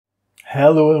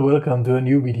Hello and welcome to a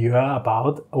new video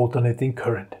about alternating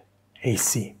current,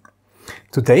 AC.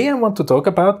 Today I want to talk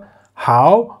about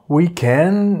how we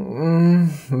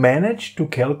can manage to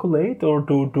calculate or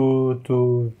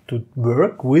to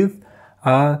work with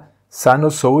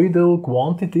sinusoidal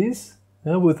quantities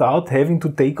without having to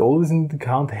take always into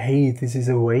account, hey, this is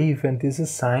a wave and this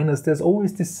is sinus. There's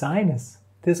always this sinus.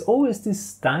 There's always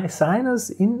this sinus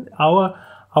in our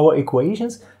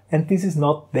equations, and this is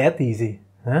not that easy.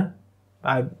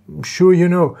 I'm sure you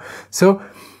know. So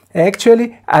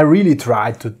actually I really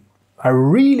tried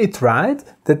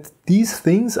that these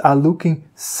things are looking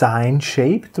sine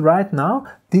shaped right now.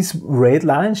 This red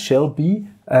line shall be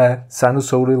a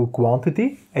sinusoidal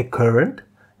quantity, a current,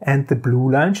 and the blue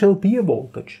line shall be a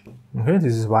voltage. Okay,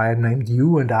 this is why I named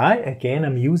U and I. Again,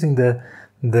 I'm using the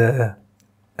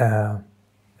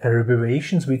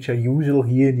abbreviations which are usual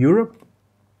here in Europe,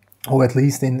 or at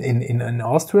least in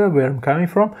Austria, where I'm coming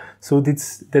from. So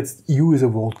that's U is a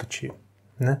voltage here.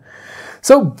 Yeah?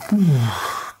 So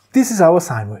this is our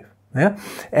sine wave. Yeah?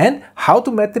 And how to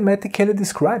mathematically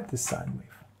describe this sine wave?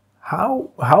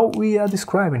 How we are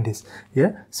describing this?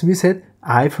 Yeah. So we said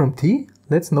I from t.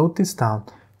 Let's note this down.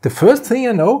 The first thing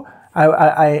I know,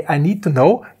 I need to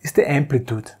know is the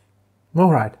amplitude.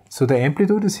 All right. So the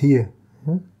amplitude is here.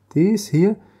 This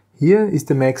here. Here is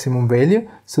the maximum value,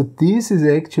 so this is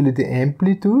actually the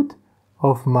amplitude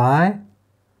of my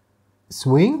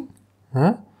swing.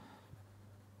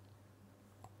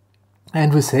 And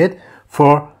we said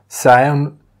for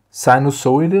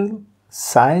sinusoidal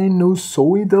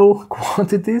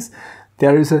quantities,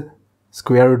 there is a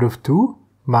square root of 2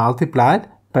 multiplied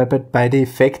by the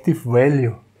effective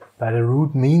value, by the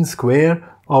root mean square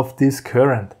of this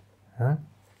current.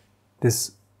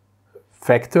 This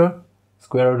factor,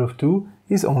 square root of 2,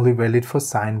 is only valid for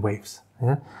sine waves.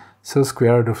 So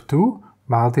square root of 2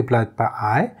 multiplied by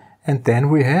I, and then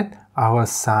we had our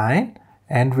sine,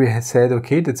 and we had said,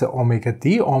 okay, that's a omega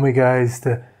t. Omega is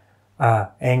the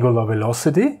angular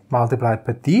velocity multiplied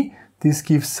by t. This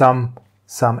gives some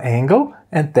angle,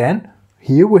 and then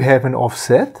here we have an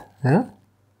offset,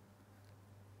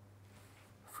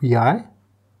 phi.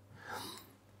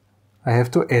 I have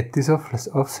to add this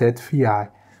offset phi.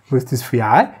 With this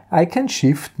phi, I can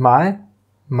shift my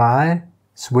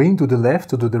swing to the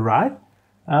left or to the right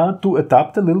to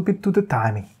adapt a little bit to the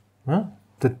timing.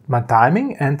 My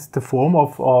timing and the form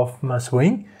of my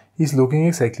swing is looking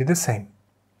exactly the same.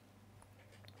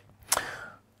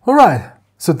 All right,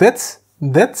 so that's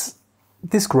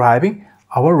describing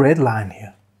our red line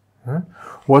here.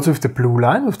 What's with the blue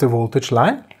line, with the voltage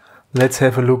line? Let's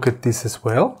have a look at this as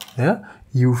well.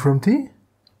 U from t.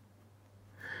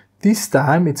 This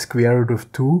time it's square root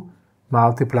of 2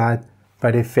 multiplied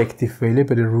by the effective value,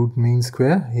 by the root mean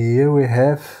square. Here we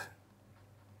have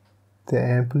the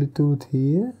amplitude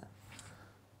here.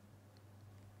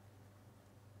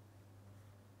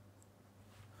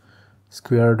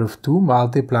 Square root of 2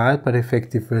 multiplied by the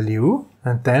effective value.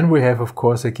 And then we have, of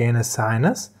course, again a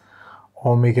sinus,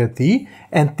 omega t.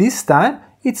 And this time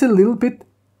it's a little bit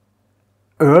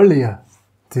earlier,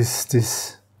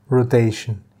 this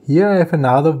rotation. Here I have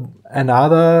another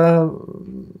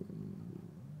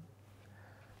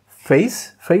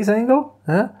phase angle,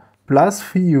 plus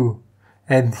phi.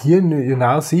 And here you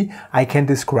now see I can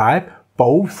describe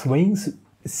both swings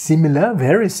similar,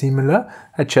 very similar.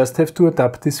 I just have to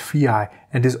adapt this phi.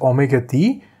 And this omega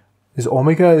t, this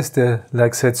omega is the,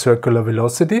 like I said, circular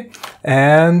velocity.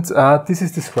 And this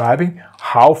is describing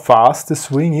how fast the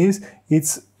swing is.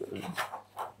 It's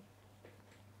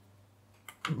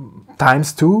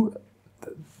times 2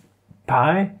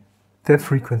 pi the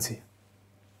frequency.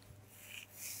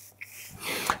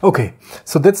 Okay,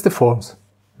 so that's the forms.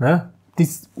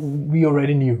 This we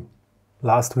already knew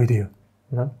last video.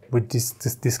 We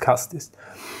discussed this.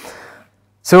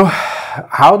 So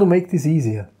how to make this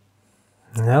easier?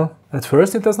 At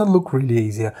first it does not look really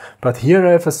easier, but here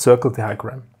I have a circle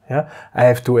diagram. I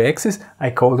have two axes.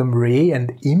 I call them real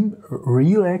and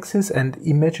real axis and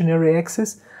imaginary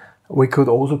axis. We could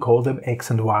also call them x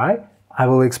and y. I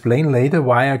will explain later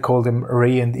why I call them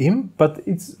re and im, but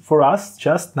it's for us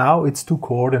just now it's two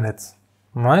coordinates,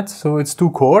 right? So it's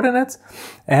two coordinates,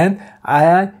 and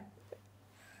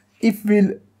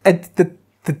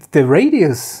the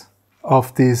radius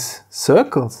of these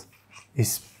circles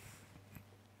is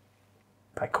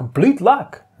by complete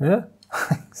luck,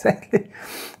 exactly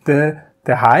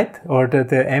the height or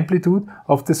the amplitude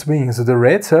of the swing. So the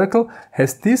red circle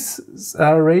has this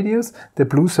radius, the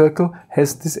blue circle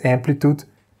has this amplitude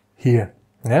here.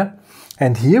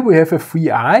 And here we have a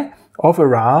phi of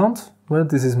around, well,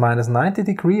 this is minus 90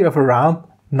 degree, of around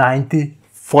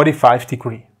 45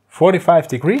 degree. 45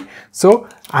 degrees. So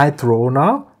I draw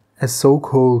now a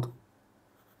so-called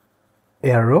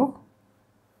arrow.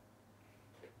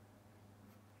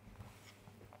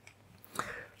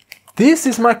 This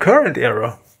is my current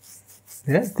arrow.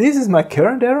 Yeah, this is my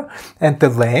current arrow, and the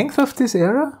length of this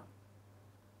arrow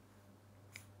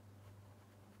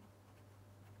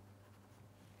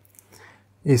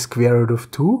is square root of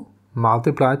 2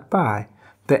 multiplied by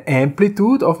the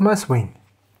amplitude of my swing.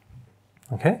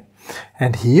 Okay,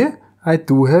 and here I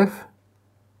do have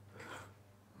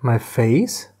my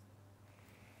phase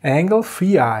angle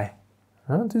phi.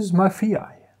 This is my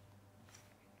phi.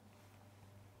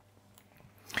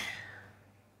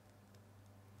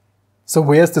 So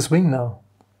where's the swing now?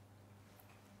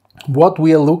 What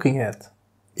we are looking at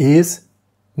is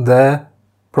the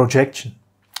projection.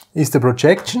 Is the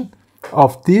projection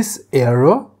of this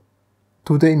arrow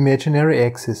to the imaginary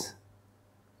axis.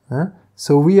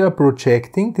 So we are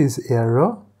projecting this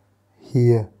arrow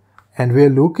here, and we are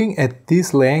looking at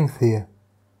this length here.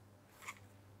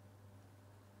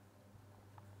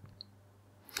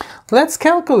 Let's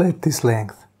calculate this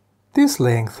length. This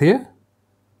length here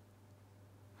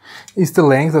is the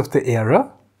length of the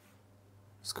arrow,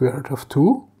 square root of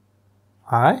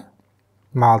 2I,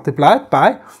 multiplied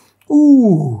by,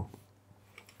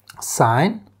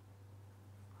 sine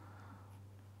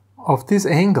of this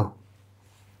angle.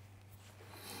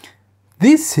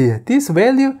 This here, this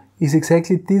value is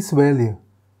exactly this value.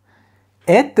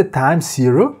 At the time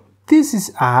 0, this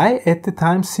is I at the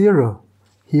time 0.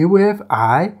 Here we have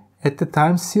I at the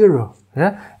time 0.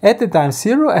 Yeah? At the time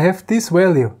 0 I have this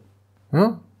value.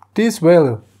 This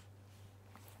value.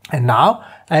 And now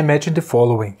I imagine the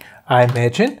following. I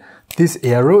imagine this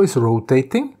arrow is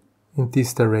rotating in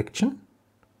this direction.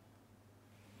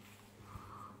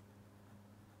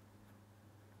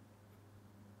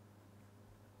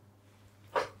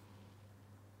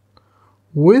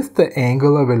 With the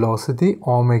angular velocity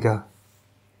omega.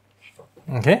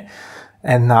 Okay,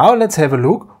 and now let's have a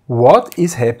look what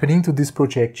is happening to this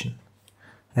projection.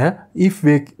 Yeah? If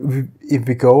we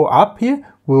go up here,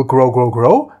 we'll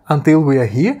grow until we are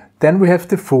here, then we have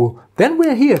the full. Then we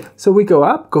are here, so we go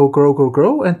up,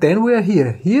 grow, and then we are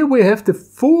here. Here we have the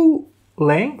full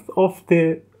length of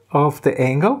the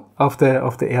angle of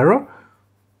the arrow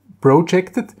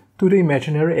projected to the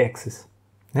imaginary axis.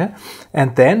 Yeah?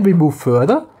 And then we move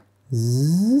further,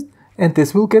 and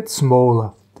this will get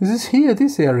smaller. This is here,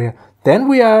 this area. Then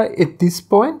we are at this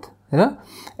point, yeah?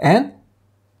 And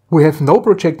we have no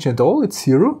projection at all, it's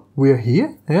 0. We are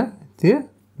here, yeah? Here,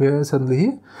 we are suddenly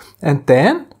here. And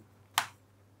then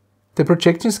the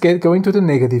projections going to the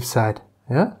negative side.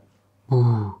 Yeah?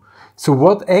 So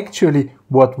what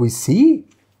we see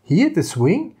here, the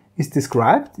swing, is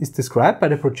described by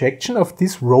the projection of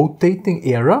this rotating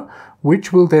arrow,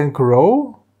 which will then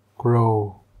grow,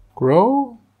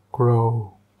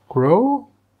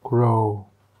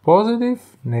 positive,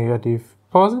 negative,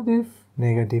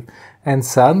 and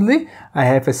suddenly I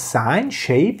have a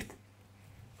sine-shaped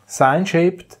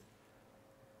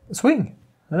swing,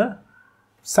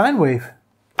 sine wave,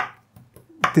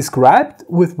 described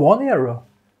with one arrow.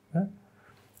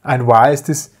 And why is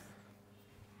this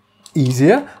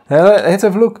easier? Let's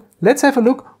have a look. Let's have a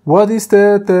look. What is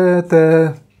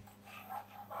the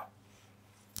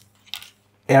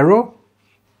arrow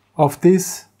of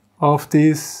this?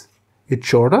 It's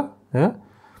shorter, yeah,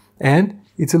 and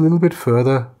it's a little bit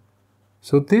further.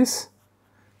 So this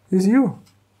is u.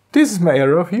 This is my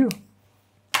arrow of u.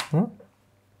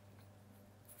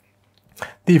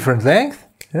 Different length.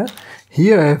 Yeah.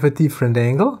 Here I have a different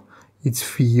angle. It's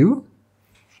phi u.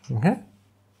 Okay.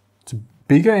 It's a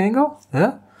bigger angle.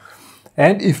 Yeah.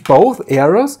 And if both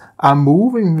arrows are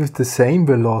moving with the same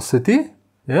velocity,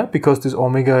 yeah, because this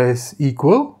omega is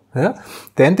equal, yeah,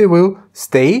 then they will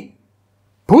stay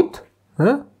put,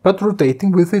 yeah, but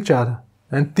rotating with each other.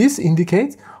 And this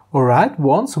indicates, alright,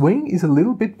 one swing is a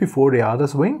little bit before the other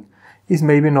swing, is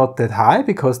maybe not that high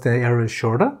because the arrow is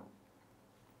shorter.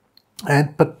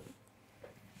 But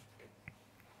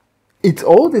it's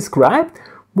all described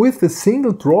with a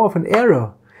single draw of an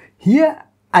arrow. Here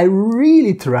I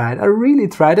really tried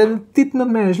and I did not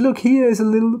manage. Look, here is a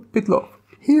little bit off.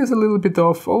 Here is a little bit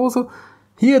off. Also,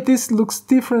 here this looks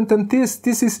different than this.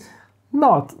 This is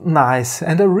not nice.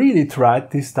 And I really tried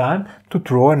this time to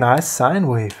draw a nice sine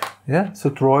wave. Yeah, so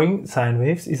drawing sine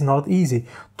waves is not easy.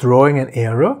 Drawing an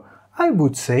arrow, I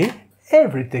would say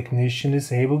every technician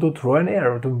is able to draw an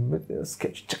arrow, to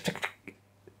sketch.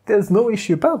 There's no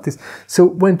issue about this. So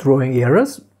when drawing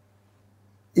arrows,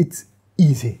 it's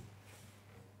easy.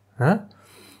 Huh?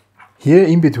 Here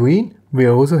in between, we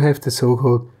also have the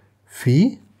so-called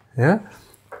phi. Yeah?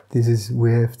 This is,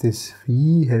 we have this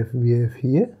phi, we have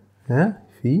here, yeah,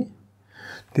 phi.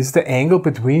 This is the angle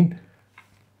between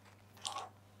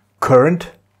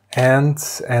current and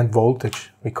voltage.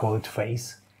 We call it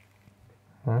phase.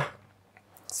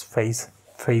 It's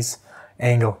phase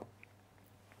angle.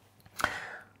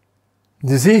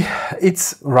 You see,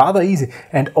 it's rather easy.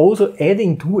 And also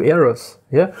adding two errors.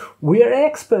 Yeah, we are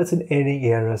experts in adding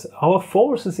errors. Our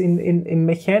forces in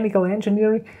mechanical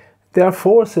engineering, there are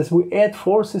forces. We add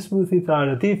forces with each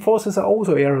other. The forces are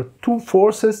also error. Two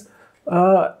forces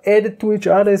added to each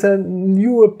other is a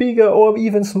newer, bigger, or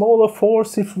even smaller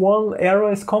force if one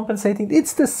error is compensating.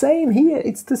 It's the same here.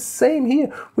 It's the same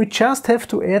here. We just have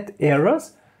to add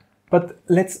errors. But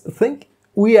let's think.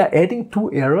 We are adding two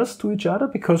errors to each other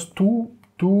because two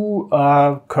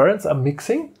currents are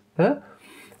mixing, yeah?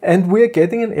 And we are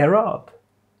getting an error out.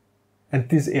 And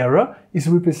this error is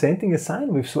representing a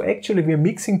sine wave. So actually we are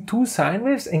mixing two sine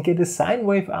waves and get a sine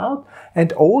wave out,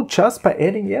 and all just by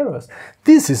adding errors.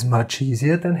 This is much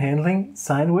easier than handling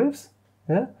sine waves.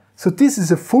 Yeah? So this is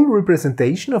a full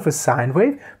representation of a sine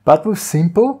wave, but with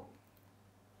simple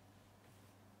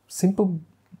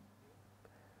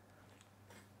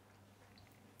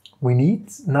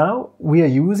we are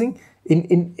using,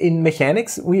 in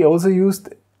mechanics, we also used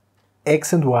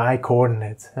x and y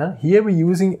coordinates. Here we're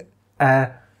using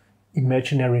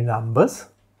imaginary numbers,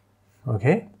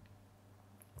 okay?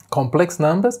 Complex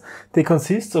numbers. They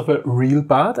consist of a real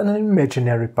part and an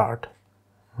imaginary part.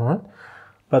 Right?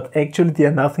 But actually they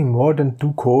are nothing more than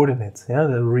two coordinates. Yeah?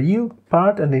 The real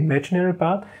part and the imaginary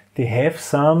part, they have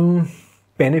some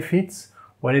benefits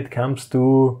when it comes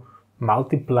to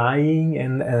multiplying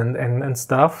and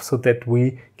stuff, so that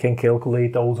we can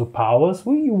calculate also powers.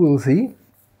 You will see.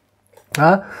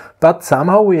 But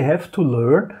somehow we have to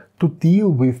learn to deal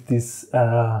with these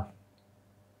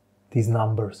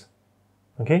numbers,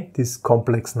 okay, these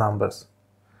complex numbers.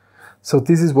 So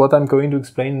this is what I'm going to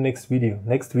explain in the next video.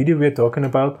 Next video we are talking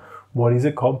about what is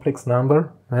a complex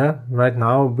number. Right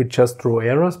now we just draw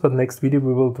errors, but next video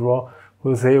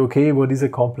we'll say, okay, what is a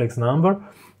complex number,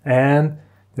 and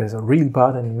there's a real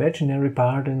part and imaginary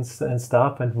part and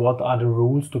stuff, and what are the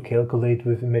rules to calculate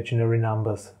with imaginary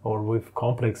numbers or with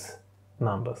complex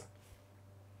numbers.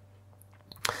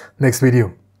 Next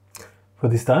video. For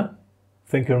this time,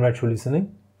 thank you very much for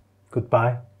listening.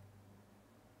 Goodbye.